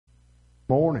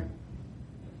Morning.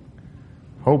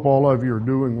 Hope all of you are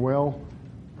doing well.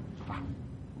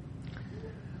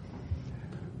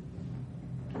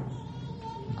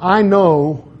 I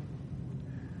know,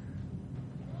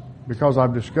 because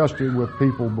I've discussed it with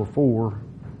people before,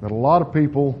 that a lot of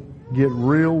people get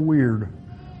real weird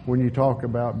when you talk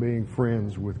about being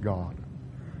friends with God.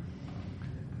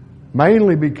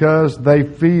 Mainly because they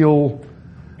feel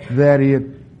that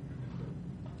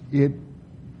it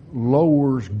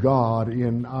lowers God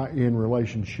in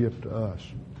relationship to us.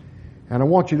 And I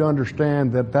want you to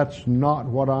understand that that's not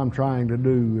what I'm trying to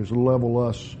do, is level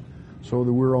us so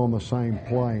that we're on the same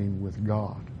plane with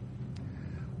God.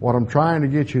 What I'm trying to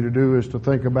get you to do is to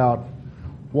think about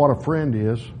what a friend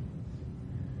is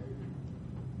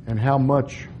and how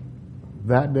much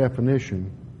that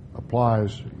definition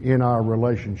applies in our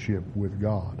relationship with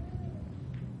God.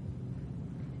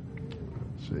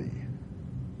 Let's see.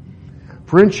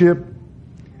 Friendship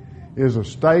is a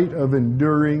state of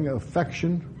enduring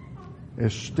affection,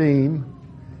 esteem,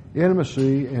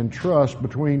 intimacy, and trust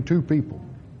between two people.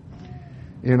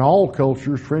 In all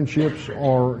cultures, friendships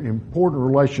are important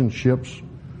relationships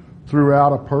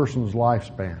throughout a person's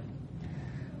lifespan.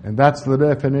 And that's the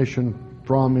definition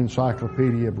from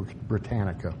Encyclopedia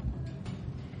Britannica.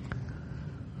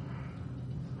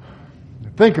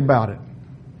 Think about it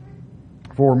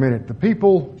for a minute.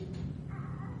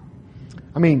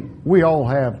 We all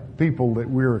have people that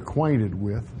we're acquainted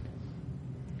with.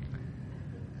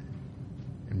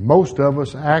 And most of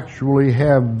us actually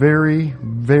have very,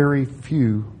 very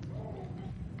few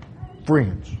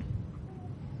friends.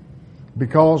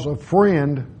 Because a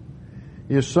friend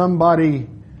is somebody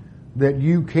that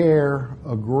you care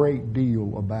a great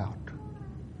deal about.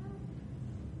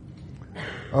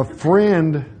 A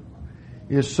friend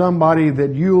is somebody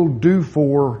that you'll do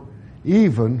for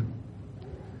even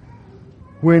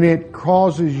when it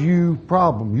causes you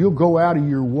problem. You'll go out of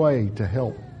your way to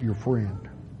help your friend.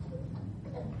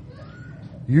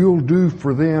 You'll do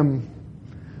for them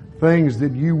things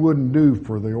that you wouldn't do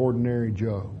for the ordinary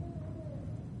Joe.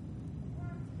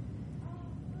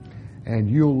 And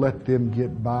you'll let them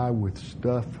get by with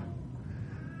stuff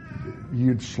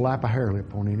you'd slap a hair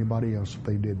lip on anybody else if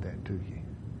they did that to you.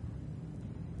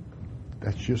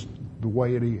 That's just the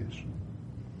way it is.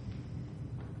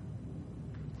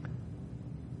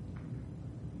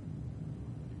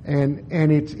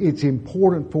 And it's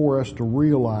important for us to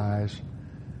realize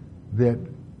that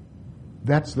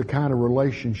that's the kind of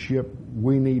relationship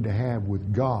we need to have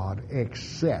with God,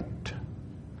 except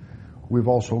we've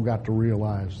also got to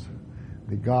realize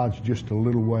that God's just a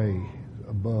little way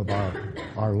above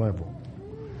our level.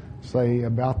 Say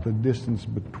about the distance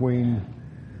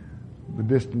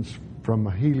from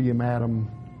a helium atom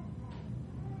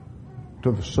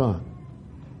to the sun.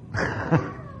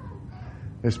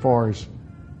 As far as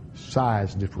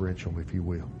size differential, if you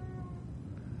will.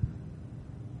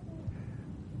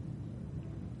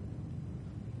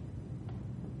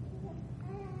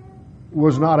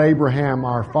 Was not Abraham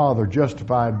our father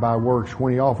justified by works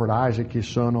when he offered Isaac his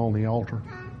son on the altar?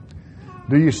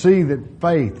 Do you see that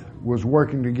faith was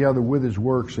working together with his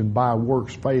works, and by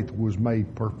works faith was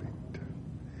made perfect?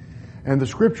 And the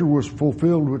scripture was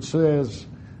fulfilled which says,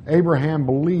 Abraham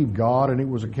believed God, and it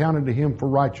was accounted to him for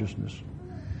righteousness,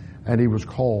 and he was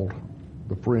called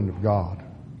the friend of God.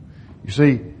 You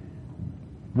see,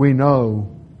 we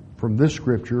know from this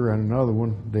scripture and another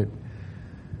one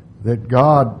that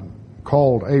God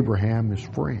called Abraham his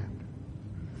friend.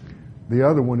 The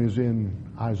other one is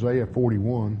in Isaiah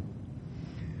 41.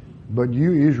 But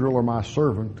you, Israel, are my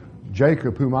servant,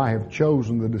 Jacob, whom I have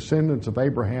chosen, the descendants of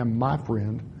Abraham, my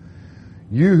friend.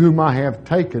 You whom I have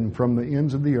taken from the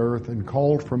ends of the earth and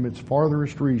called from its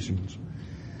farthest regions,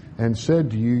 and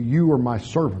said to you, you are my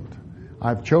servant.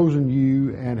 I've chosen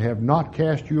you and have not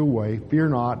cast you away. Fear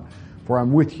not, for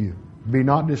I'm with you. Be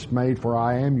not dismayed, for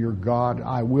I am your God.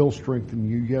 I will strengthen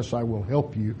you. Yes, I will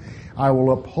help you. I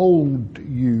will uphold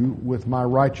you with my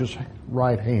righteous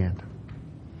right hand.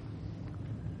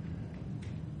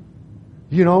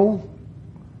 You know,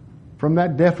 from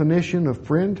that definition of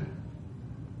friend,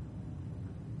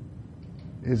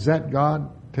 is that God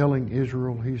telling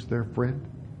Israel he's their friend?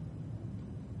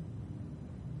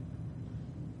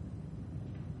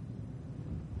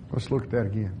 Let's look at that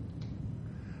again.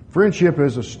 Friendship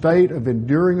is a state of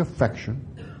enduring affection,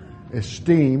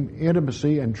 esteem,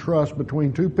 intimacy, and trust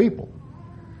between two people.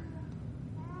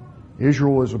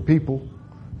 Israel is a people.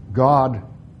 God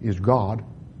is God.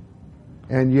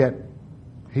 And yet,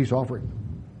 he's offering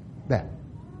that.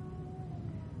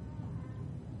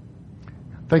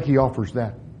 I think he offers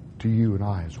that to you and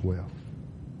I as well.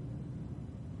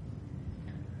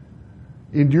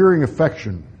 Enduring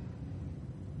affection.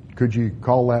 Could you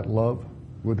call that love?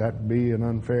 Would that be an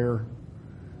unfair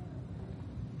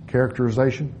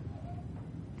characterization?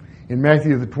 In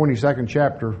Matthew, the 22nd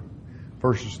chapter,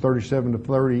 verses 37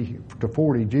 to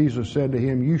 40, Jesus said to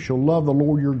him, "You shall love the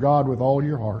Lord your God with all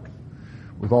your heart,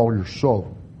 with all your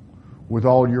soul, with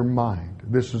all your mind.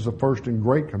 This is the first and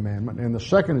great commandment. And the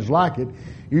second is like it.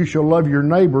 You shall love your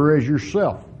neighbor as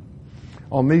yourself.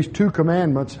 On these two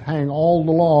commandments hang all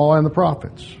the law and the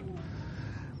prophets."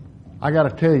 I got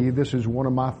to tell you, this is one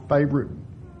of my very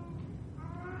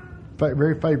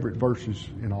favorite verses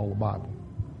in all the Bible.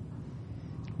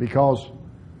 Because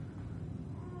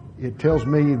it tells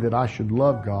me that I should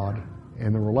love God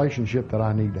and the relationship that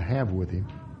I need to have with Him.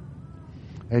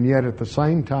 And yet at the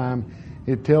same time,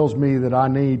 it tells me that I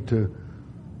need to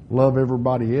love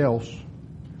everybody else.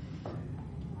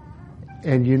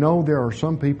 And you know, there are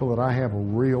some people that I have a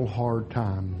real hard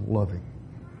time loving.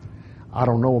 I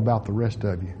don't know about the rest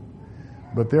of you,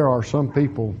 but there are some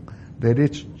people that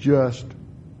it's just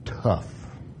tough.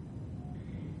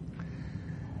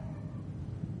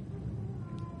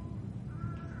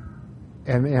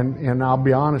 And I'll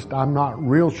be honest, I'm not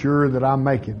real sure that I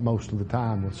make it most of the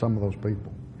time with some of those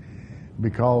people.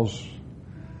 Because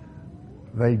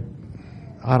I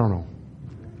don't know.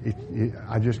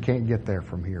 I just can't get there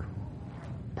from here,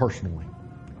 personally.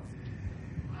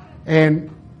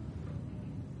 And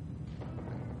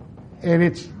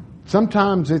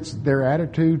sometimes it's their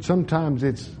attitude, sometimes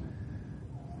it's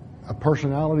a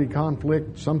personality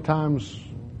conflict, sometimes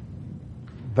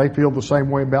they feel the same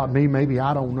way about me, maybe,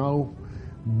 I don't know,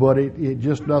 but it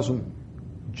just doesn't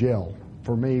gel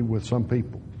for me with some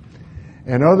people.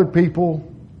 And other people,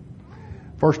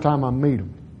 first time I meet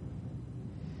them,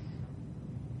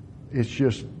 it's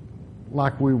just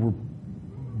like we were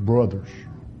brothers,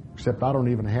 except I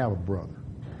don't even have a brother.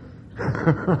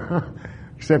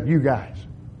 Except you guys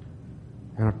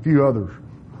and a few other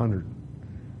 100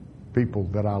 people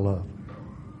that I love.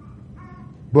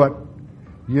 But,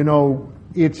 you know,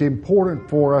 it's important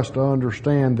for us to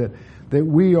understand that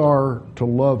we are to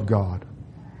love God.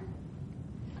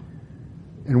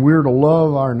 And we're to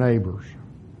love our neighbors.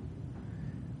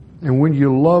 And when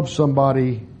you love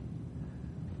somebody,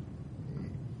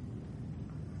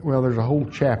 well, there's a whole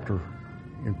chapter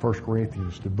in 1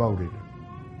 Corinthians devoted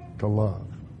to love.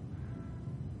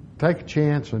 Take a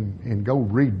chance and go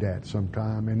read that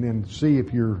sometime and then see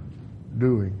if you're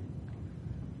doing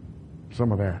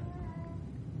some of that.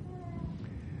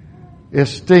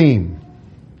 Esteem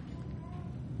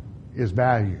is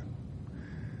value.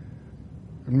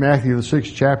 In Matthew the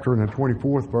 6th chapter and the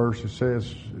 24th verse, it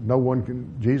says,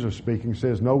 Jesus speaking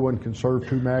says, "No one can serve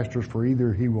two masters, for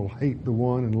either he will hate the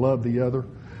one and love the other,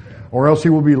 or else he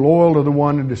will be loyal to the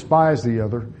one and despise the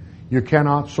other. You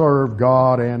cannot serve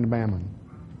God and mammon."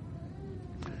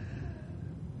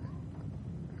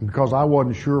 Because I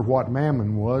wasn't sure what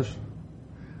mammon was,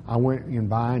 I went in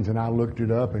Vines and I looked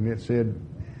it up, and it said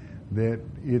that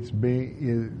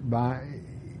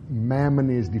mammon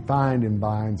is defined in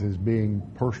Vines as being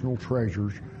personal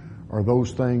treasures, or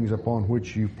those things upon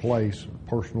which you place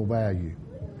personal value.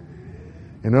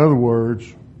 In other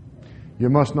words, you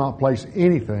must not place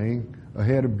anything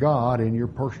ahead of God in your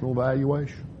personal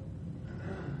valuation.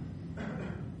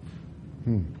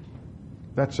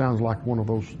 That sounds like one of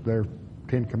those their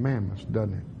 10 Commandments,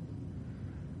 doesn't it?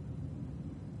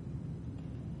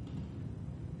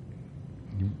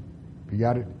 You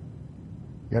got it?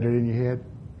 Got it in your head?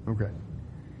 Okay.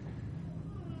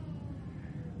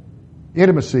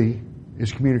 Intimacy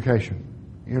is communication,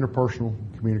 interpersonal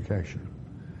communication.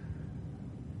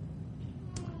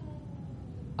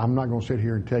 I'm not going to sit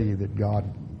here and tell you that God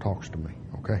talks to me,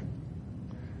 okay?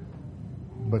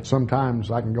 But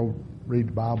sometimes I can go read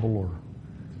the Bible, or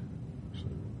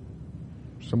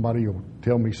somebody will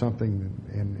tell me something,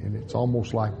 and it's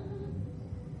almost like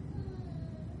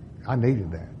I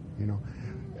needed that, you know.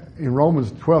 In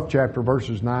Romans 12th chapter,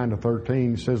 verses 9 to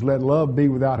 13, it says, "Let love be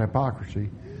without hypocrisy.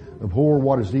 Abhor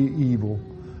what is evil.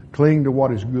 Cling to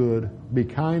what is good. Be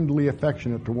kindly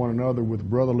affectionate to one another with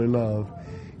brotherly love.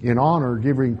 In honor,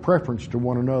 giving preference to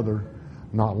one another,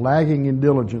 not lagging in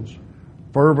diligence,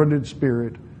 fervent in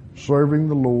spirit, serving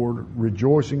the Lord,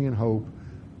 rejoicing in hope,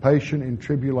 patient in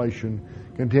tribulation,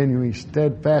 continuing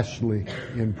steadfastly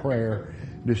in prayer,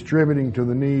 distributing to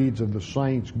the needs of the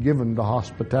saints, given to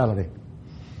hospitality."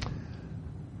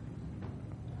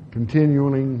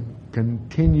 Continuing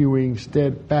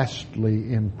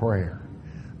steadfastly in prayer.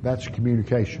 That's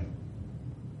communication.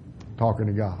 Talking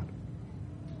to God.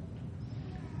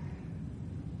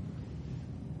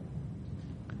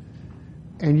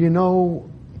 And you know,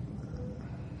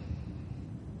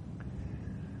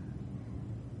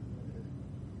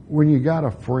 when you got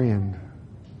a friend,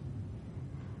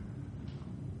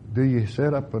 do you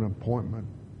set up an appointment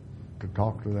to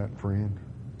talk to that friend?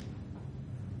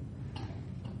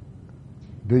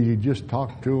 Do you just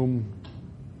talk to them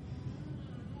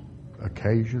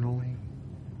occasionally?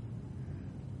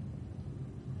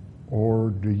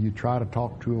 Or do you try to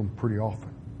talk to them pretty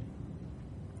often?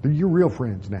 They're your real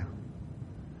friends now.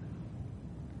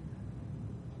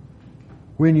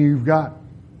 When you've got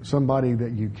somebody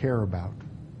that you care about,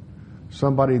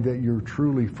 somebody that you're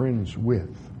truly friends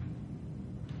with,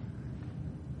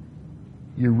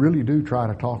 you really do try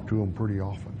to talk to them pretty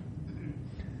often.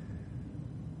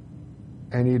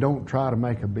 And you don't try to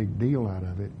make a big deal out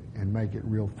of it and make it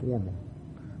real formal.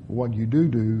 What you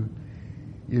do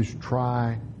is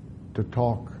try to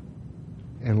talk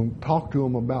to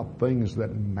them about things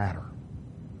that matter.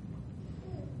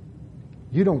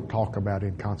 You don't talk about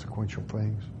inconsequential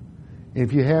things.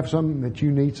 If you have something that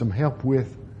you need some help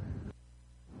with,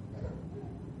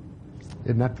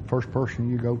 isn't that the first person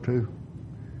you go to?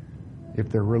 If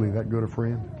they're really that good a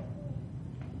friend?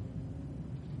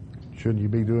 Shouldn't you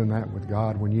be doing that with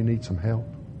God when you need some help?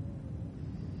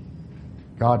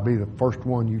 God be the first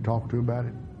one you talk to about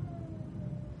it?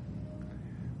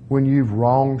 When you've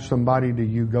wronged somebody, do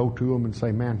you go to them and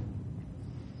say, man,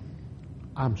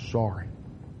 I'm sorry?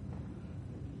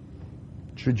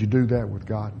 Should you do that with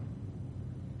God?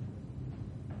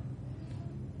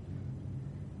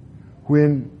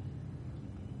 When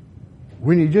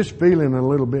you're just feeling a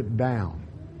little bit down,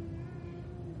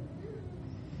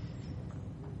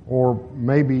 or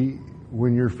maybe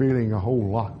when you're feeling a whole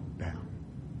lot down,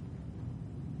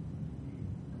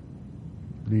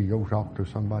 do you go talk to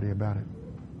somebody about it?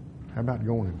 How about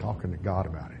going and talking to God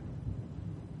about it?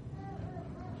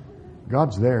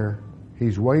 God's there.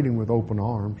 He's waiting with open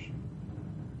arms.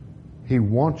 He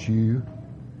wants you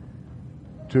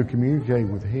to communicate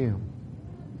with Him.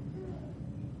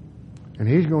 And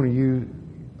He's going to use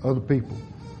other people.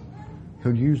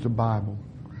 He'll use the Bible.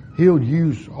 He'll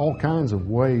use all kinds of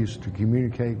ways to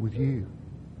communicate with you.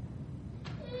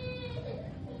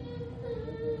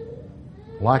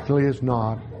 Likely as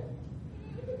not,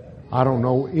 I don't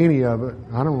know any of it.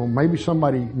 I don't know,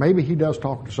 maybe he does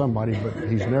talk to somebody, but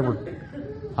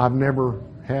I've never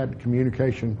had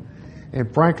communication.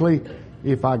 And frankly,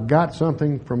 if I got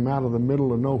something from out of the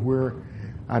middle of nowhere,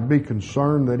 I'd be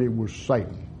concerned that it was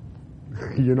Satan.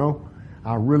 You know,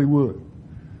 I really would.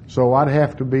 So I'd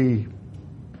have to be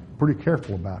pretty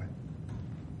careful about it.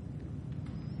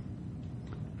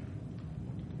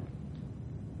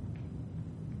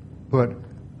 But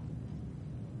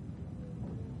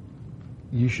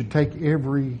you should take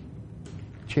every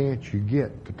chance you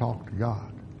get to talk to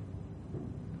God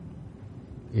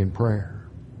in prayer.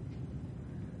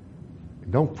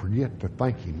 And don't forget to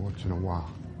thank Him once in a while.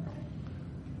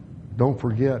 Don't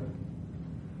forget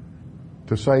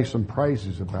to say some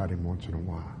praises about Him once in a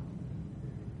while.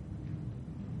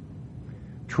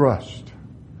 Trust.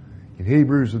 In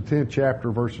Hebrews, the 10th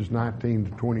chapter, verses 19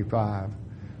 to 25,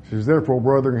 it says, therefore,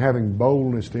 brethren, having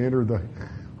boldness to enter the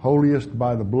holiest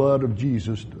by the blood of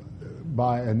Jesus,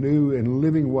 by a new and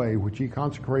living way, which He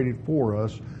consecrated for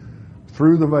us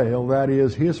through the veil, that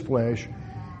is, His flesh,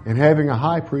 and having a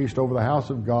high priest over the house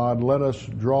of God, let us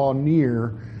draw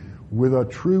near with a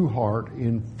true heart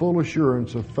in full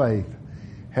assurance of faith,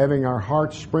 having our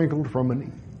hearts sprinkled from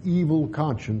an evil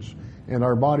conscience and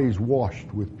our bodies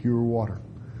washed with pure water.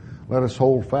 Let us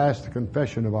hold fast the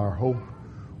confession of our hope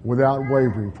without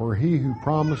wavering, for He who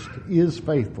promised is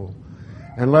faithful.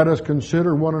 And let us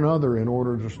consider one another in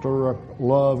order to stir up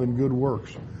love and good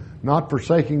works, not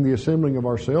forsaking the assembling of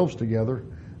ourselves together,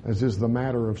 as is the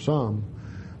matter of some,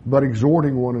 but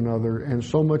exhorting one another, and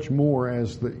so much more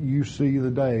as that you see the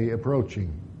day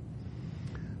approaching.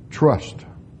 Trust.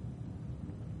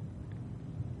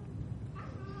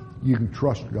 You can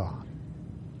trust God.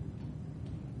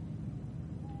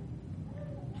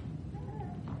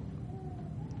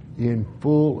 In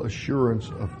full assurance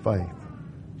of faith.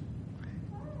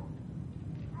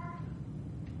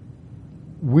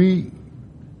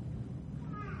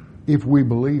 If we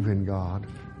believe in God,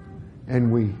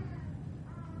 and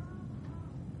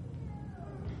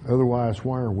otherwise,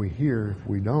 why are we here if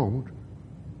we don't?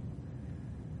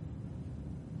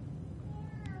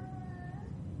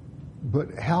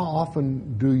 But how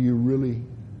often do you really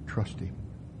trust Him?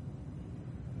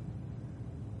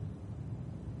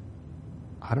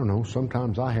 I don't know.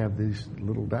 Sometimes I have these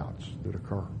little doubts that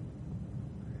occur.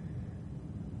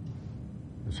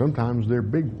 And sometimes they're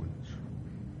big ones.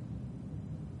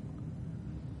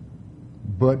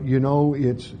 But you know,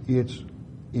 it's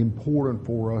important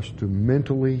for us to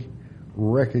mentally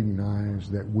recognize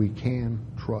that we can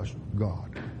trust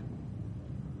God.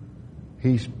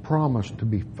 He's promised to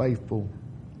be faithful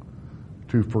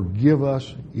to forgive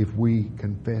us if we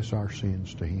confess our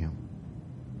sins to Him.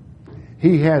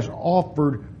 He has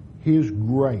offered His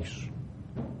grace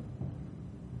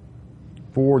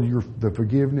for the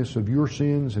forgiveness of your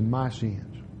sins and my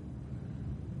sins.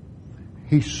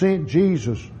 He sent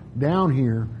Jesus down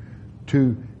here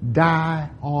to die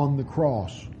on the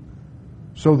cross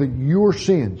so that your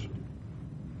sins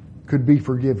could be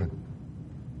forgiven,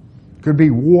 could be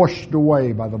washed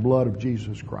away by the blood of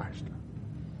Jesus Christ.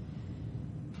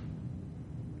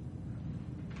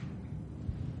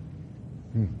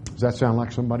 Does that sound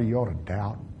like somebody you ought to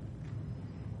doubt?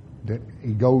 That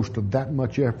He goes to that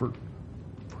much effort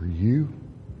for you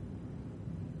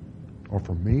or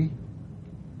for me?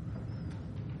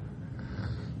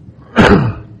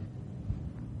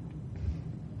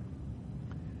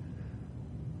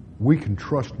 We can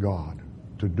trust God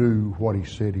to do what He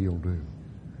said He'll do.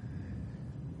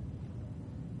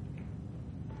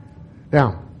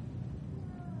 Now,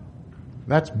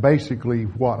 that's basically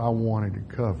what I wanted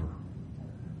to cover.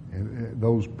 And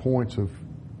those points of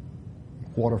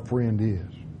what a friend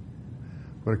is.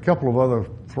 But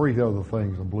three other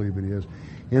things I believe it is.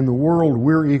 In the world,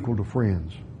 we're equal to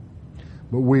friends,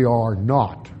 but we are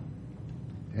not.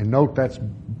 And note that's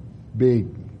big,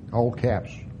 all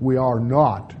caps. We are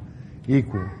not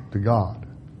equal to God.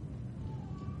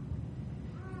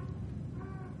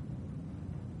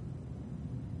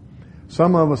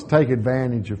 Some of us take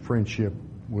advantage of friendship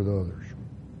with others.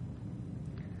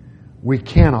 We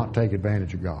cannot take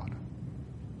advantage of God.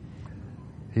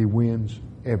 He wins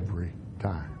every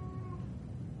time.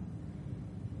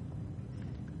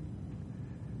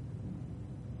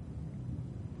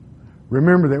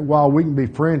 Remember that while we can be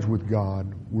friends with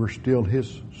God, we're still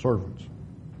His servants.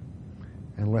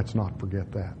 And let's not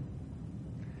forget that.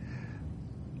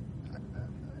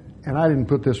 And I didn't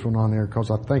put this one on there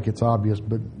because I think it's obvious,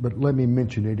 but let me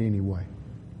mention it anyway.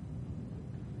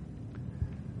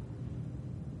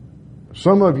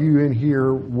 Some of you in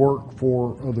here work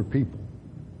for other people.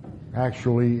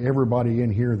 Actually, everybody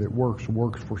in here that works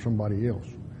for somebody else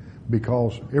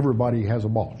because everybody has a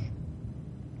boss.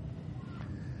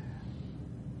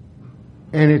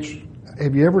 And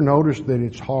have you ever noticed that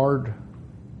it's hard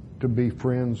to be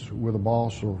friends with a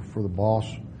boss or for the boss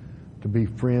to be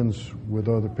friends with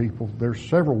other people? There's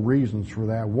several reasons for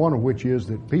that. One of which is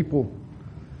that people,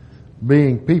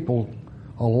 being people,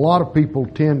 a lot of people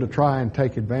tend to try and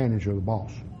take advantage of the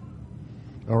boss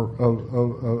or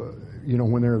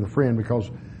when they're the friend because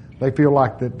they feel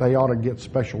like that they ought to get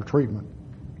special treatment.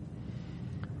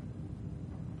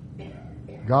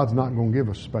 God's not going to give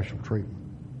us special treatment.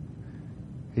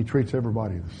 He treats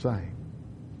everybody the same.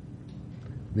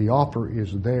 The offer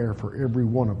is there for every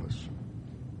one of us.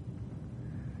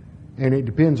 And it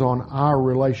depends on our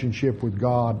relationship with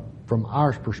God from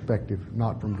our perspective,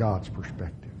 not from God's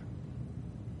perspective.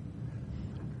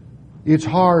 It's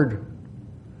hard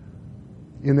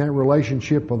in that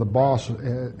relationship of the boss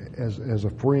as a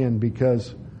friend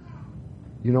because,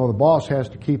 the boss has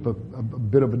to keep a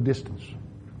bit of a distance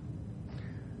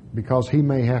because he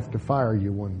may have to fire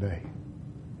you one day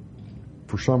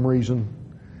for some reason,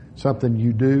 something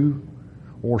you do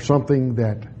or something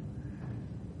that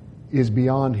is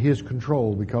beyond his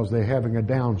control because they're having a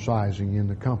downsizing in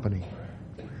the company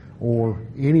or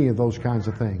any of those kinds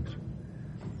of things.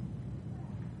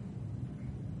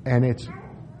 And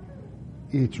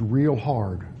it's real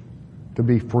hard to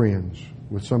be friends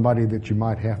with somebody that you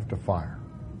might have to fire.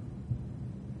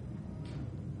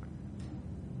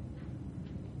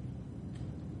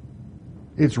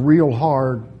 It's real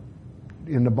hard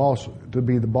to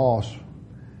be the boss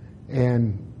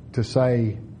and to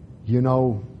say,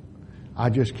 I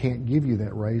just can't give you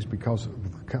that raise because the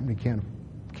company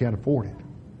can't afford it,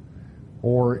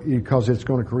 or because it's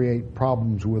going to create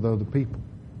problems with other people.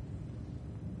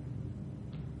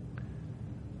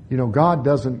 God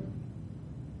doesn't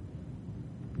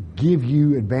give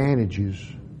you advantages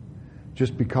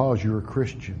just because you're a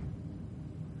Christian.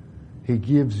 He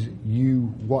gives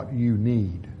you what you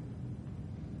need,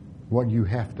 what you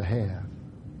have to have.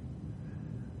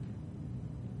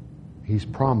 He's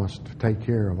promised to take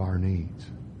care of our needs.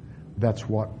 That's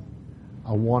what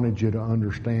I wanted you to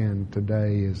understand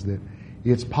today, is that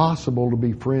it's possible to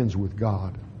be friends with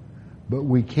God, but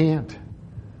we can't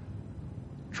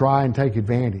try and take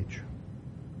advantage.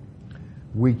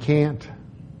 We can't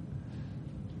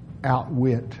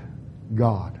outwit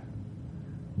God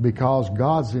because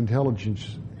God's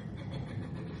intelligence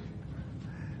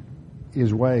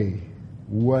is way,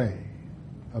 way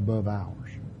above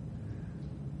ours.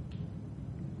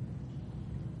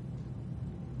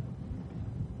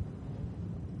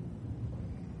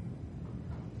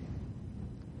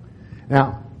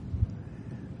 Now,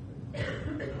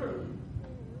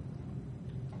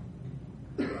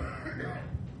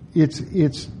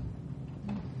 it's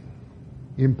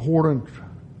important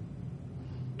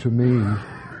to me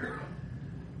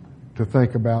to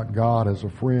think about God as a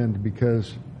friend,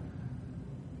 because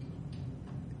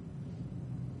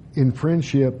in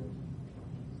friendship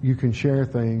you can share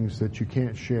things that you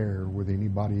can't share with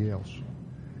anybody else.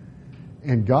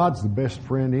 And God's the best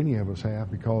friend any of us have,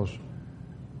 because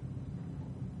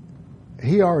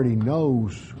He already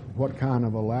knows what kind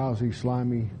of a lousy,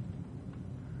 slimy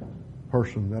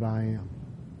person that I am.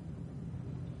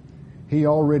 He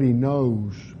already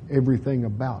knows everything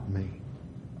about me.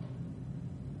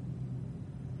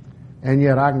 And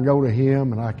yet I can go to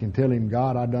Him and I can tell Him,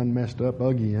 God, I done messed up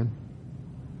again.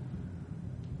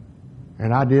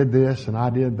 And I did this and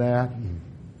I did that.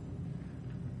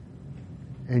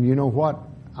 And you know what?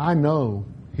 I know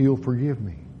He'll forgive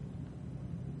me,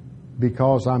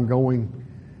 because I'm going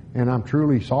and I'm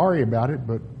truly sorry about it,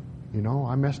 but you know,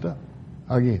 I messed up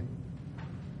again.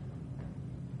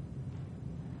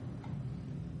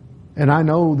 And I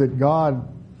know that God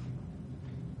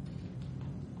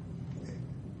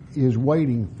is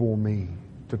waiting for me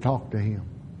to talk to Him.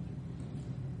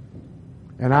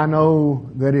 And I know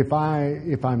that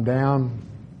if I'm down,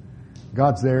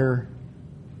 God's there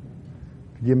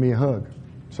to give me a hug.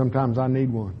 Sometimes I need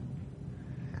one.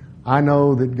 I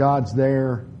know that God's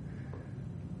there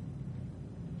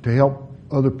to help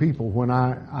other people when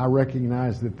I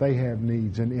recognize that they have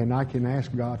needs, and I can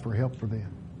ask God for help for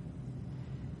them.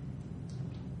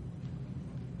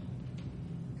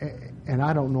 And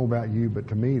I don't know about you, but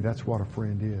to me, that's what a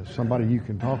friend is. Somebody you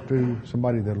can talk to,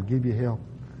 somebody that'll give you help,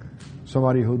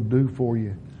 somebody who'll do for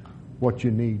you what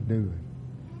you need doing.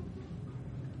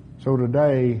 So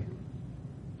today,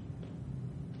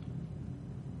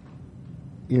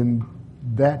 in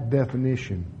that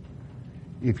definition,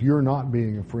 if you're not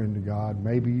being a friend to God,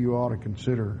 maybe you ought to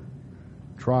consider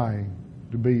trying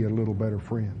to be a little better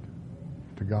friend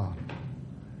to God.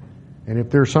 And if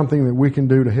there's something that we can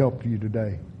do to help you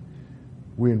today,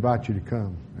 we invite you to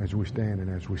come as we stand and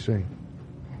as we sing.